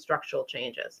make some structural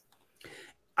changes.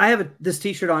 I have this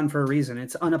t-shirt on for a reason.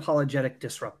 It's unapologetic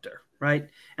disruptor, right?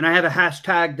 And I have a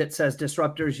hashtag that says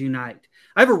disruptors unite.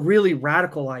 I have a really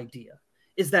radical idea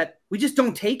is that we just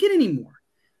don't take it anymore.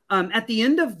 At the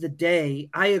end of the day,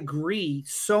 I agree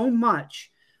so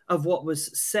much of what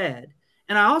was said.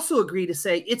 And I also agree to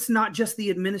say it's not just the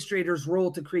administrator's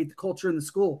role to create the culture in the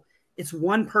school. It's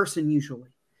one person usually.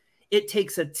 It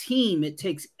takes a team. It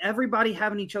takes everybody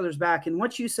having each other's back. And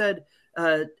what you said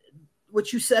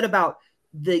about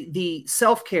the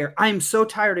self-care, I am so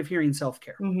tired of hearing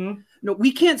self-care. Mm-hmm. No,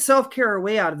 we can't self-care our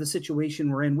way out of the situation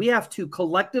we're in. We have to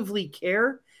collectively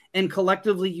care and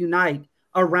collectively unite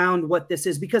around what this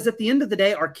is, because at the end of the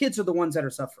day, our kids are the ones that are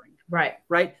suffering. Right.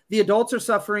 Right. The adults are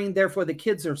suffering. Therefore, the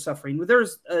kids are suffering. There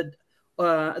was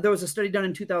a study done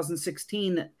in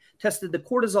 2016 that tested the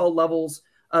cortisol levels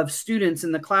of students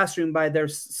in the classroom by their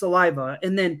saliva,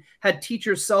 and then had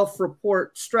teachers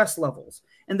self-report stress levels.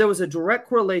 And there was a direct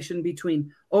correlation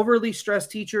between overly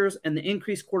stressed teachers and the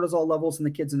increased cortisol levels in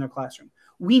the kids in their classroom.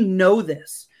 We know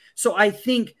this. So I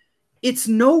think it's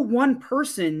no one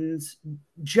person's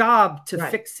job to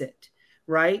fix it.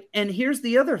 Right. And here's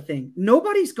the other thing.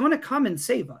 Nobody's going to come and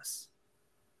save us.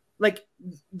 Like,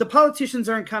 the politicians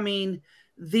aren't coming.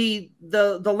 The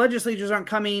legislators aren't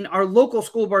coming. Our local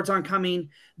school boards aren't coming.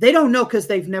 They don't know because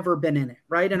they've never been in it.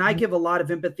 Right. And I give a lot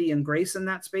of empathy and grace in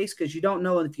that space, because you don't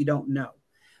know if you don't know.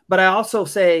 But I also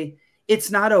say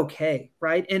it's not okay.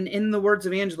 Right. And in the words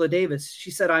of Angela Davis,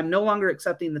 she said, I'm no longer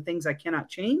accepting the things I cannot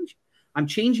change. I'm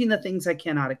changing the things I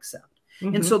cannot accept.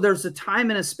 And so there's a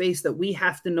time and a space that we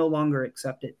have to no longer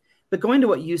accept it. But going to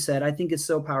what you said, I think is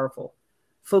so powerful.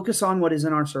 Focus on what is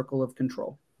in our circle of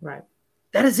control. Right.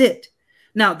 That is it.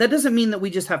 Now, that doesn't mean that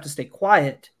we just have to stay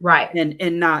quiet. Right.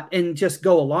 And just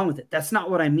go along with it. That's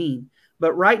not what I mean.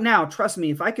 But right now, trust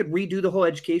me, if I could redo the whole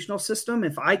educational system,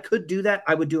 if I could do that,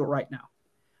 I would do it right now.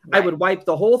 Right. I would wipe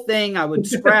the whole thing. I would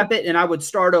scrap it, and I would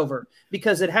start over,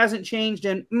 because it hasn't changed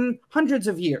in hundreds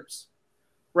of years.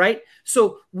 Right.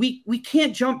 So we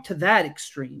can't jump to that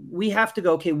extreme. We have to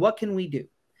go, okay, what can we do?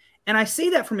 And I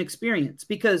say that from experience,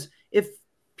 because if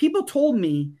people told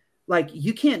me, like,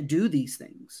 you can't do these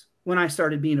things when I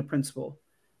started being a principal,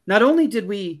 not only did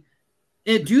we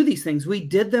do these things, we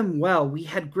did them well. We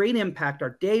had great impact.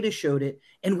 Our data showed it.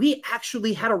 And we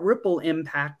actually had a ripple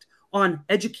impact on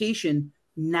education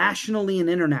nationally and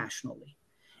internationally.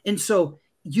 And so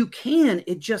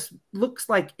it just looks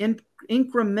like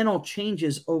incremental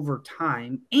changes over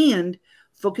time, and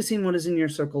focusing what is in your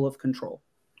circle of control.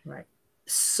 Right.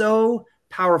 So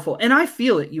powerful. And I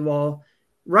feel it, you all.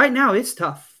 Right now, it's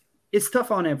tough. It's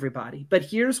tough on everybody. But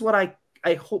here's what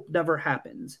I hope never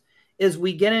happens, is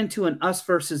we get into an us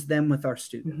versus them with our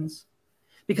students.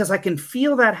 Because I can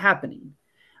feel that happening.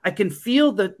 I can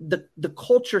feel the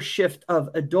culture shift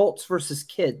of adults versus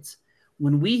kids.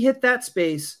 When we hit that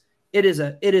space, it is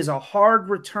a hard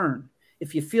return.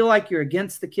 If you feel like you're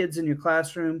against the kids in your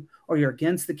classroom, or you're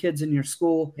against the kids in your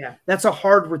school, that's a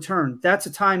hard return. That's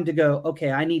a time to go,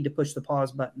 okay, I need to push the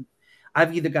pause button.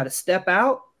 I've either got to step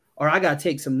out, or I got to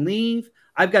take some leave.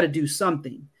 I've got to do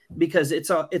something, because it's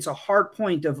a hard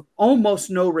point of almost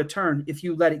no return if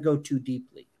you let it go too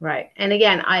deeply. Right. And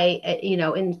again,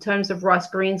 in terms of Ross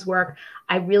Green's work,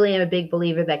 I really am a big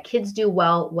believer that kids do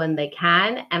well when they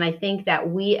can. And I think that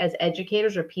we as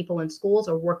educators, or people in schools,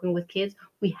 or working with kids,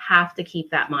 we have to keep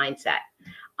that mindset.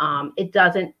 It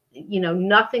doesn't,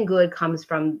 nothing good comes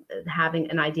from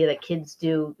having an idea that kids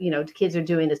do, kids are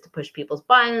doing this to push people's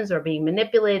buttons, or being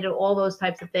manipulated, all those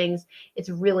types of things. It's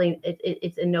really,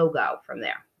 it's a no-go from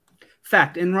there.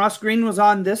 Fact. And Ross Green was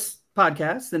on this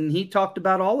podcast, and he talked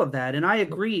about all of that. And I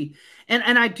agree.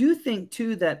 And I do think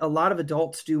too, that a lot of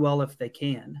adults do well if they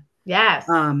can. Yes.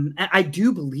 I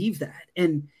do believe that.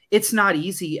 And it's not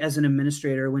easy as an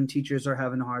administrator when teachers are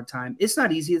having a hard time. It's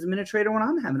not easy as an administrator when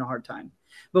I'm having a hard time.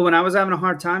 But when I was having a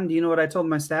hard time, do you know what I told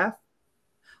my staff?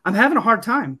 I'm having a hard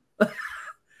time.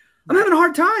 I'm having a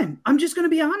hard time. I'm just going to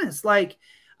be honest. Like,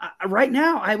 right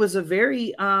now, I was a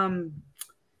very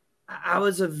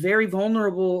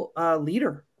vulnerable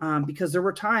leader, because there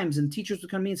were times, and teachers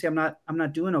would come to me and say, I'm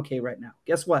not doing okay right now.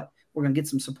 Guess what? We're going to get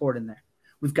some support in there.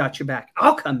 We've got your back.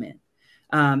 I'll come in.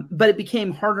 But it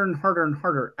became harder and harder and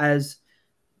harder as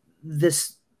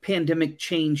this pandemic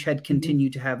change had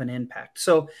continued to have an impact.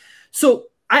 So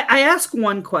I ask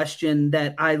one question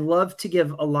that I love to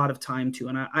give a lot of time to,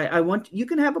 and I want, you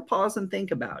can have a pause and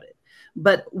think about it.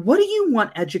 But what do you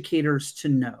want educators to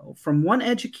know, from one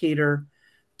educator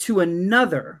to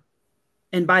another?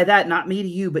 And by that, not me to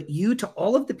you, but you to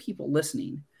all of the people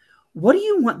listening. What do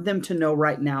you want them to know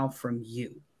right now from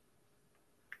you?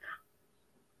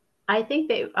 I think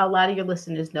that a lot of your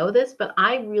listeners know this, but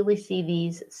I really see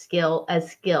these as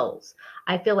skills.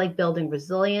 I feel like building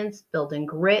resilience, building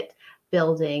grit,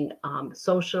 building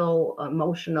social,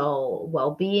 emotional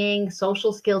well-being,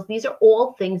 social skills. These are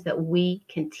all things that we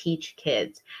can teach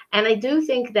kids. And I do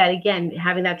think that, again,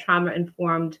 having that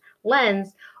trauma-informed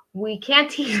lens, we can't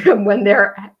teach them when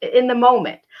they're in the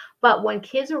moment. But when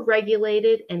kids are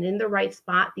regulated and in the right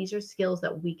spot, these are skills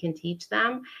that we can teach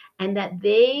them, and that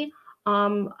they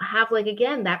have, like,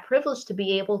 again, that privilege to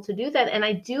be able to do that. And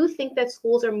I do think that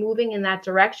schools are moving in that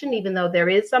direction, even though there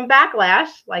is some backlash,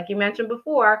 like you mentioned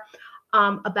before,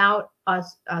 about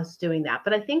us doing that.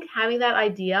 But I think having that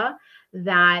idea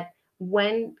that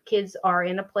when kids are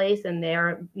in a place and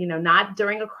they're, not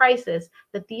during a crisis,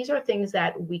 that these are things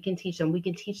that we can teach them. We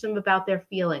can teach them about their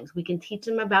feelings. We can teach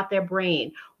them about their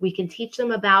brain. We can teach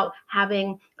them about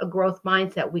having a growth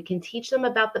mindset. We can teach them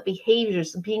about the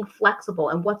behaviors, being flexible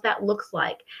and what that looks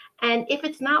like. And if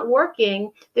it's not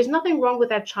working, there's nothing wrong with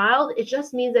that child. It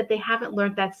just means that they haven't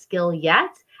learned that skill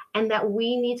yet, and that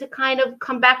we need to kind of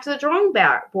come back to the drawing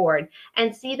board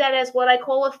and see that as what I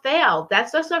call a fail.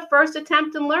 That's just our first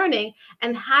attempt in learning.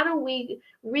 And how do we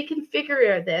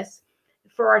reconfigure this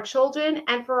for our children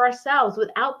and for ourselves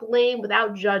without blame,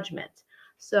 without judgment?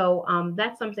 So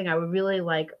that's something I would really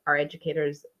like our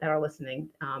educators that are listening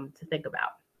to think about.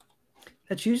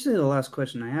 That's usually the last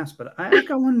question I ask, but I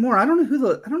got one more. I don't know who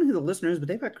the listener is, but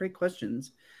they've got great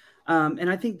questions. And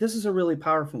I think this is a really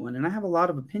powerful one, and I have a lot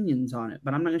of opinions on it,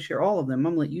 but I'm not going to share all of them. I'm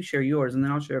going to let you share yours, and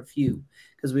then I'll share a few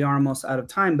because we are almost out of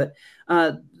time. But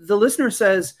the listener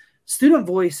says, student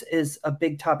voice is a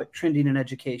big topic trending in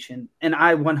education, and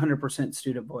I 100%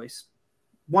 student voice,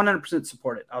 100%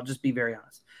 support it. I'll just be very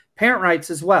honest. Parent rights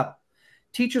as well.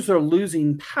 Teachers are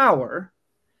losing power,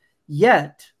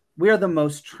 yet we are the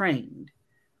most trained.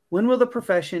 When will the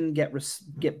profession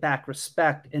get back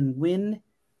respect, and when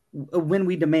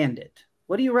we demand it?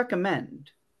 What do you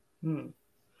recommend? So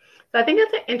I think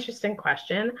that's an interesting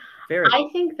question. Very. I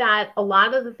think that a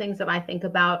lot of the things that I think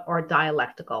about are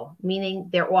dialectical, meaning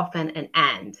they're often an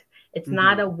and. It's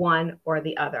not a one or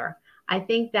the other. I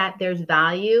think that there's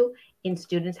value in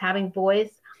students having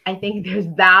voice. I think there's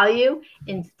value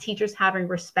in teachers having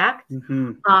respect.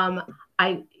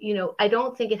 I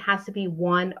don't think it has to be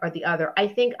one or the other. I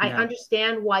think I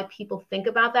understand why people think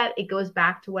about that. It goes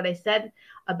back to what I said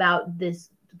about this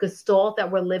gestalt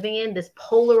that we're living in, this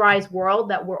polarized world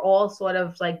that we're all sort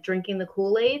of like drinking the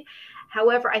Kool-Aid.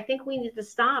 However, I think we need to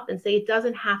stop and say it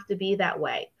doesn't have to be that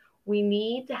way. We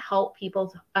need to help people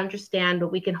to understand that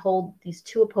we can hold these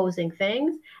two opposing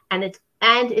things, and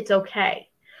it's okay.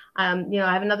 I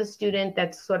have another student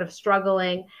that's sort of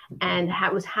struggling and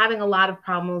was having a lot of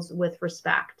problems with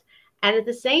respect. And at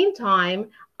the same time,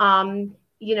 I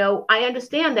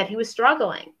understand that he was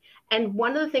struggling. And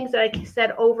one of the things that I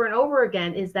said over and over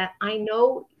again is that I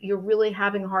know you're really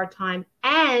having a hard time,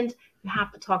 and you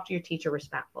have to talk to your teacher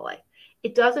respectfully.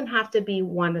 It doesn't have to be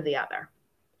one or the other.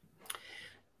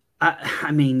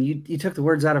 I mean, you took the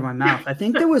words out of my mouth. I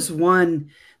think there was one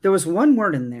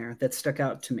word in there that stuck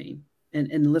out to me.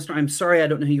 And listener, I'm sorry I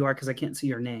don't know who you are because I can't see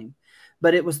your name,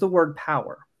 but it was the word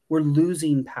power. We're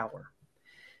losing power.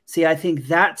 See, I think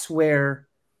that's where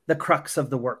the crux of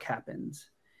the work happens.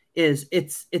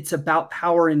 It's about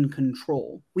power and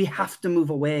control. We have to move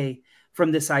away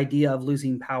from this idea of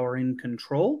losing power and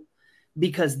control,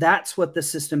 because that's what the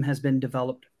system has been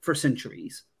developed for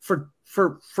centuries. For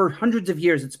hundreds of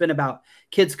years, it's been about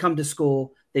kids come to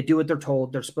school, they do what they're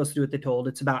told, they're supposed to do what they're told.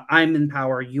 It's about I'm in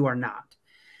power, you are not.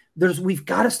 We've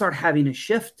got to start having a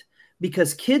shift,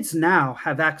 because kids now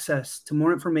have access to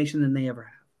more information than they ever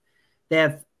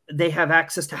have. They have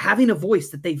access to having a voice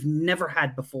that they've never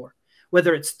had before,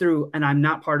 whether it's through, and I'm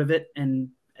not part of it, and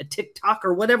a TikTok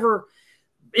or whatever,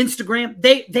 Instagram,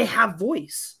 they have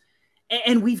voice.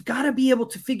 And we've got to be able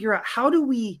to figure out, how do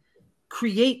we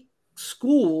create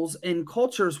schools and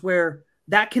cultures where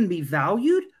that can be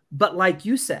valued, but like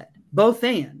you said, both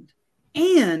and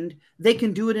they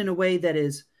can do it in a way that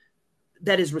is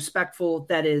respectful,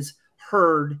 that is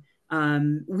heard.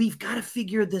 We've got to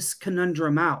figure this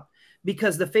conundrum out,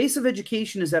 because the face of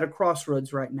education is at a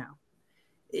crossroads right now.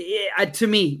 To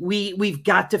me, we've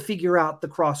got to figure out the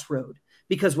crossroad,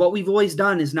 because what we've always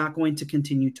done is not going to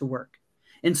continue to work.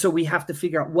 And so we have to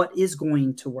figure out what is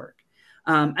going to work.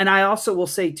 And I also will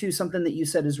say too, something that you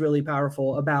said is really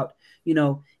powerful about,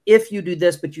 if you do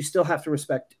this, but you still have to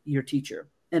respect your teacher.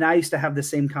 And I used to have the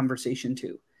same conversation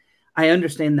too. I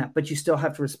understand that, but you still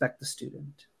have to respect the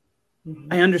student.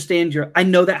 I understand I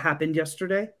know that happened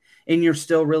yesterday, and you're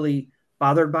still really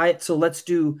bothered by it. So let's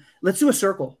do a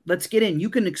circle. Let's get in. You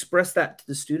can express that to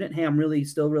the student. Hey, I'm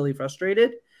still really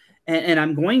frustrated. And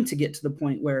I'm going to get to the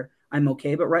point where I'm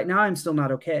okay, but right now I'm still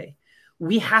not okay.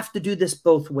 We have to do this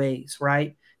both ways,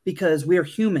 right? Because we're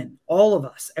human, all of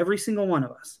us, every single one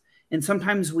of us. And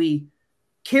sometimes we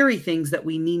carry things that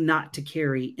we need not to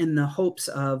carry in the hopes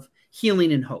of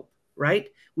healing and hope, right?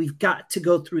 We've got to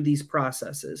go through these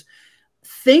processes.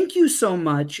 Thank you so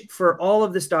much for all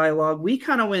of this dialogue. We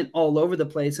kind of went all over the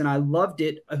place, and I loved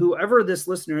it. Whoever this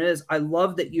listener is, I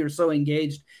love that you're so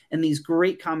engaged in these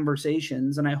great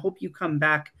conversations, and I hope you come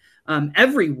back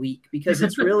every week, because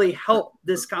it's really helped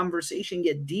this conversation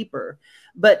get deeper.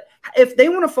 But if they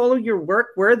want to follow your work,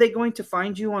 where are they going to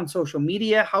find you on social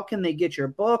media? How can they get your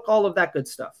book? All of that good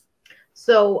stuff.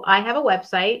 So I have a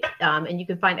website, and you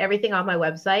can find everything on my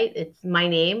website. It's my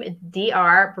name. It's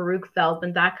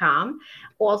drbaruchfeldman.com.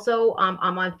 Also,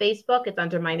 I'm on Facebook. It's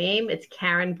under my name. It's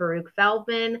Caren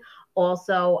Baruch-Feldman.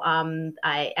 Also,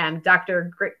 I am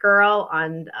Dr. Grit Girl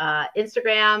on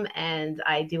Instagram, and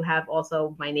I do have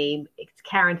also my name. It's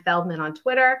Caren Feldman on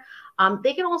Twitter.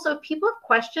 They can also, if people have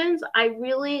questions, I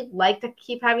really like to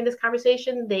keep having this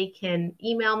conversation. They can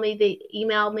email me. They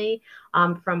email me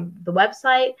from the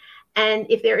website. And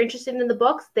if they're interested in the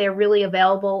books, they're really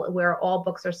available where all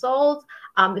books are sold.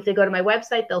 If they go to my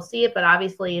website, they'll see it, but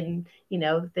obviously in,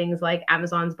 things like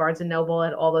Amazon's, Barnes and Noble,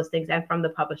 and all those things, and from the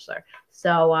publisher.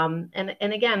 So, and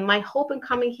again, my hope in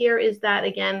coming here is that,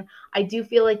 again, I do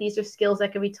feel like these are skills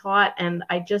that can be taught, and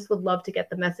I just would love to get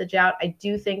the message out. I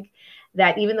do think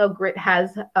that even though grit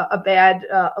has a bad,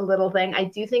 a little thing, I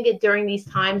do think during these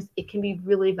times, it can be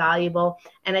really valuable.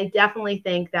 And I definitely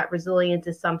think that resilience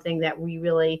is something that we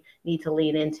really need to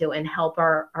lean into and help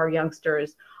our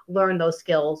youngsters learn those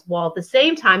skills, while at the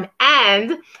same time,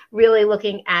 and really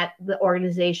looking at the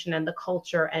organization and the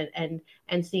culture and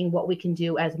seeing what we can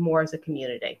do as a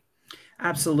community.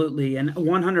 Absolutely. And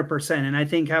 100%. And I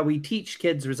think how we teach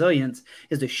kids resilience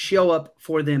is to show up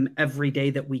for them every day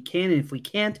that we can. And if we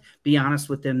can't, be honest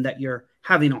with them that you're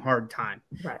having a hard time,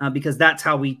 right? Because that's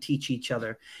how we teach each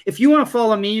other. If you want to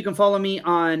follow me, you can follow me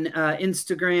on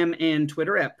Instagram and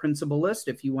Twitter at Principalist.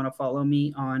 If you want to follow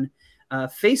me on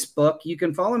Facebook, you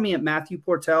can follow me at Matthew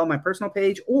Portell, my personal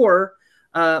page, or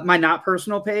my not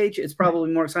personal page. It's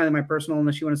probably more exciting than my personal,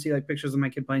 unless you want to see like pictures of my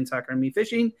kid playing soccer and me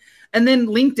fishing. And then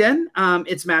LinkedIn,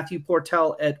 it's Matthew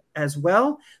Portell as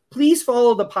well. Please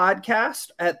follow the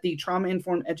podcast at the Trauma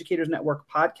Informed Educators Network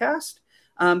podcast.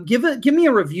 Give me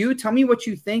a review. Tell me what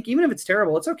you think. Even if it's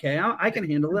terrible, it's okay. I can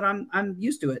handle it. I'm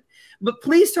used to it. But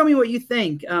please tell me what you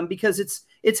think, because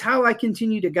it's how I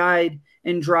continue to guide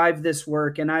and drive this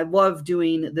work. And I love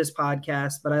doing this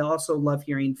podcast, but I also love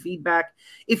hearing feedback.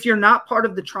 If you're not part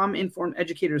of the Trauma Informed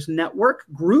Educators Network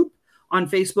group on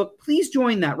Facebook, please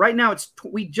join that. Right now,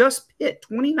 we just hit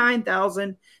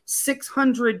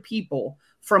 29,600 people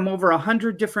from over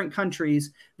 100 different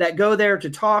countries that go there to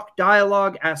talk,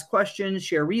 dialogue, ask questions,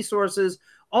 share resources.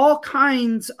 All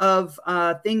kinds of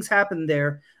things happen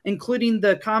there, including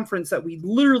the conference that we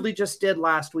literally just did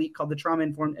last week called the Trauma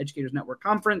Informed Educators Network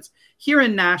Conference here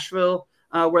in Nashville,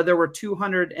 where there were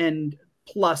 200 and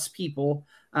plus people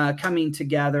coming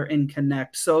together and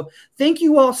connect. So thank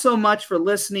you all so much for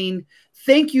listening.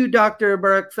 Thank you, Dr.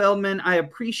 Baruch-Feldman. I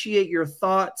appreciate your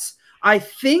thoughts. I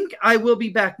think I will be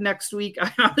back next week.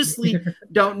 I honestly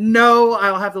don't know.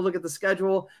 I'll have to look at the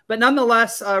schedule, but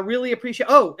nonetheless, really appreciate.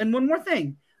 Oh, and one more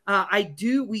thing.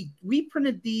 We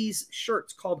printed these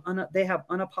shirts called, they have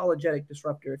Unapologetic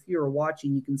Disruptor. If you're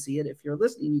watching, you can see it. If you're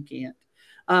listening, you can't.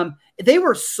 They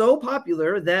were so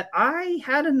popular that I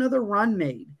had another run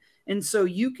made. And so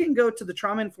you can go to the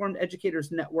Trauma Informed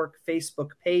Educators Network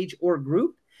Facebook page or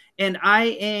group, and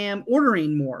I am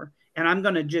ordering more. And I'm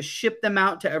going to just ship them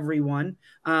out to everyone.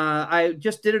 I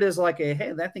just did it as like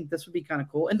hey, I think this would be kind of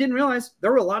cool. And didn't realize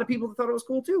there were a lot of people that thought it was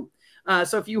cool too.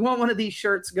 So if you want one of these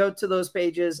shirts, go to those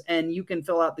pages and you can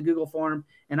fill out the Google form.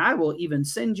 And I will even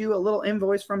send you a little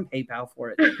invoice from PayPal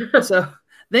for it. So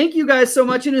thank you guys so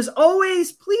much. And as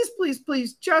always, please, please,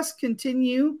 please just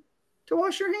continue to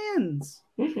wash your hands.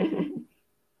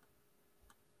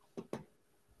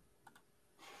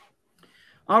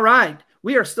 All right.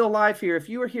 We are still live here. If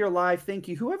you are here live, thank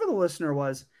you. Whoever the listener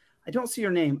was, I don't see your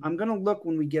name. I'm going to look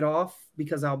when we get off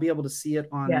because I'll be able to see it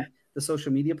on the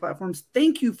social media platforms.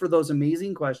 Thank you for those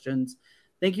amazing questions.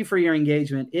 Thank you for your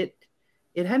engagement. It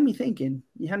had me thinking.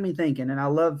 You had me thinking, and I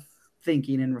love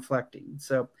thinking and reflecting.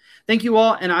 So thank you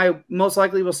all, and I most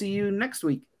likely will see you next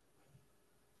week.